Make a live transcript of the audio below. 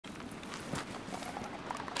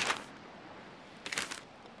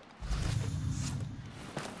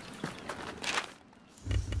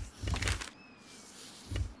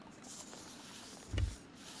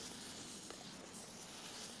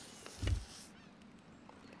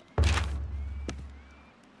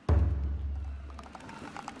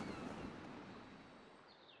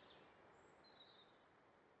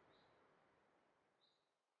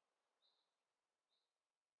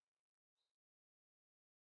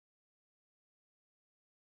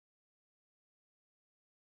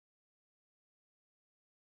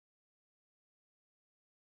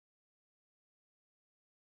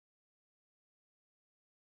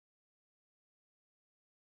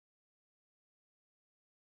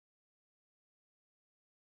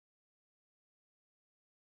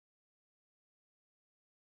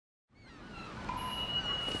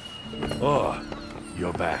Oh,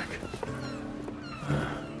 you're back.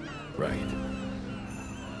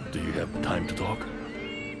 Right. Do you have time to talk?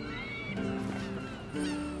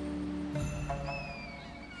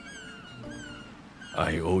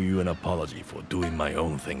 I owe you an apology for doing my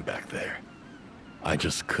own thing back there. I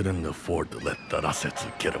just couldn't afford to let the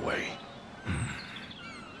Rasetsu get away.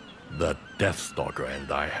 The Deathstalker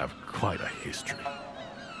and I have quite a history.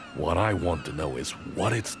 What I want to know is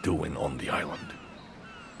what it's doing on the island.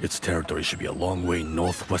 Its territory should be a long way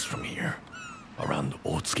northwest from here, around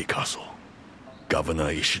Otsuki Castle, Governor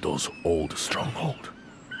Ishido's old stronghold.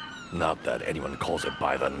 Not that anyone calls it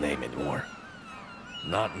by the name anymore.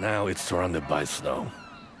 Not now it's surrounded by snow.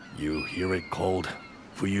 You hear it called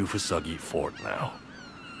Fuyufusagi Fort now.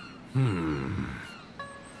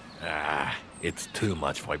 It's too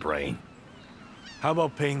much for my brain. How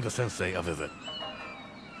about paying the sensei a visit?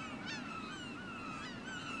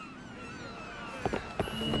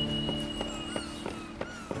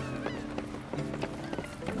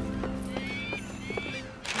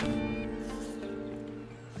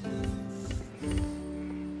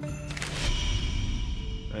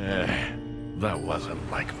 That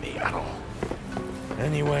wasn't like me at all.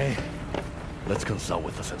 Anyway, let's consult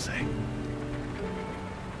with the sensei.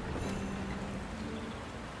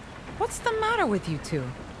 What's the matter with you two?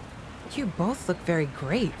 You both look very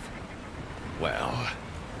grave. Well,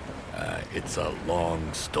 it's a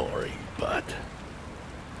long story, but...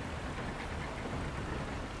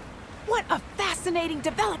 What a fascinating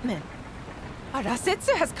development!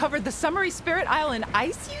 Arasetsu has covered the Summery Spirit Isle in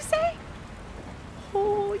ice, you say?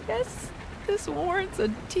 Oh, yes. This warrants a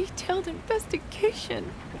detailed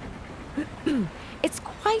investigation. It's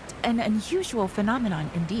quite an unusual phenomenon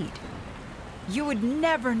indeed. You would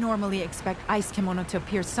never normally expect ice kimono to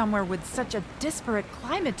appear somewhere with such a disparate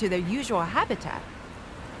climate to their usual habitat.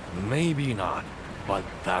 Maybe not, but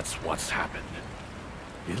that's what's happened.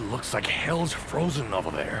 It looks like hell's frozen over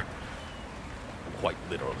there. Quite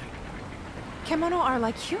literally. Kimono are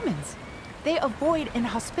like humans. They avoid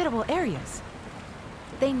inhospitable areas.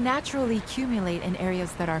 They naturally accumulate in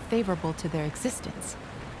areas that are favorable to their existence.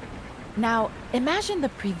 Now, imagine the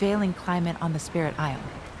prevailing climate on the Spirit Isle.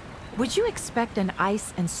 Would you expect an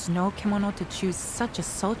ice and snow kimono to choose such a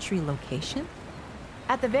sultry location?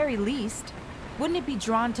 At the very least, wouldn't it be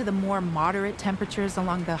drawn to the more moderate temperatures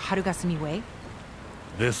along the Harugasumi Way?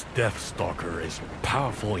 This Deathstalker is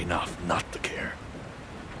powerful enough not to care.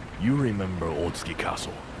 You remember Otsuki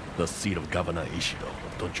Castle, the seat of Governor Ishido,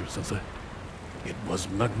 don't you, Sensei? It was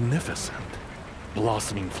magnificent.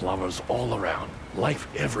 Blossoming flowers all around, life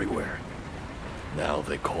everywhere. Now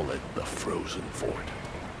they call it the Frozen Fort.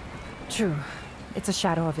 True. It's a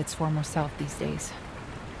shadow of its former self these days.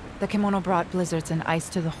 The kimono brought blizzards and ice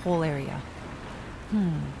to the whole area.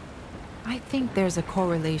 I think there's a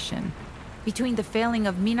correlation between the failing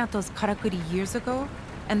of Minato's karakuri years ago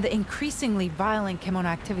and the increasingly violent kimono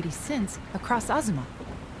activity since across Azuma.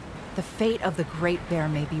 The fate of the Great Bear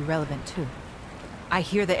may be relevant too. I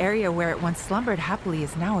hear the area where it once slumbered happily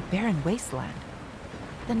is now a barren wasteland.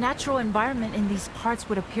 The natural environment in these parts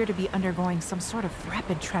would appear to be undergoing some sort of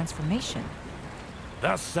rapid transformation.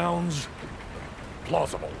 That sounds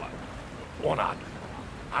plausible. Or not.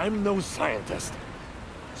 I'm no scientist.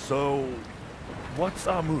 So, what's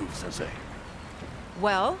our move, Sensei?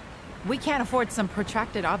 Well, we can't afford some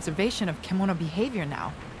protracted observation of kimono behavior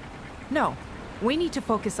now. No, we need to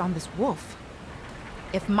focus on this wolf.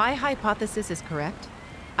 If my hypothesis is correct,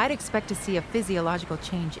 I'd expect to see a physiological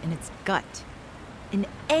change in its gut. In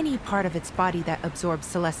any part of its body that absorbs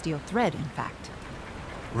celestial thread, in fact.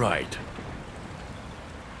 Right.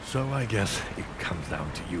 So I guess it comes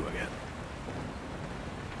down to you again.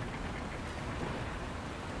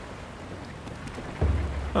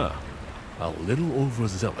 Huh. A little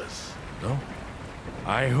overzealous, no?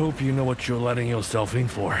 I hope you know what you're letting yourself in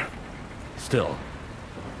for. Still,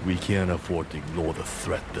 we can't afford to ignore the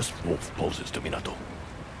threat this wolf poses to Minato.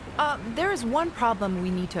 There is one problem we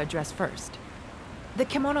need to address first. The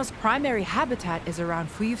kimono's primary habitat is around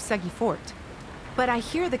Fuyufusagi Fort, but I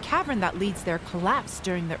hear the cavern that leads there collapsed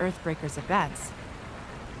during the Earthbreaker's advance.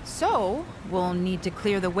 So, we'll need to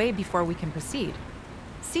clear the way before we can proceed.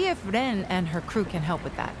 See if Ren and her crew can help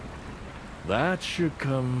with that. That should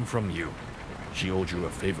come from you. She owed you a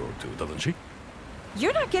favor or two, doesn't she?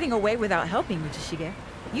 You're not getting away without helping, Uchishige.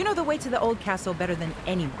 You know the way to the old castle better than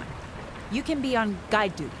anyone. You can be on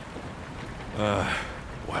guide duty.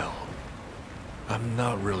 Well, I'm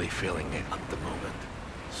not really feeling it at the moment,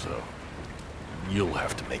 so you'll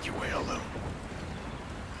have to make your way alone.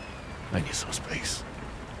 I need some space.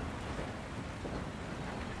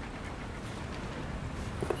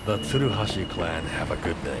 The Tsuruhashi clan have a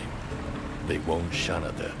good name. they won't shun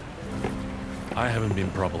at it. I haven't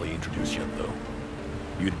been properly introduced yet, though.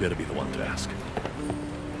 You'd better be the one to ask.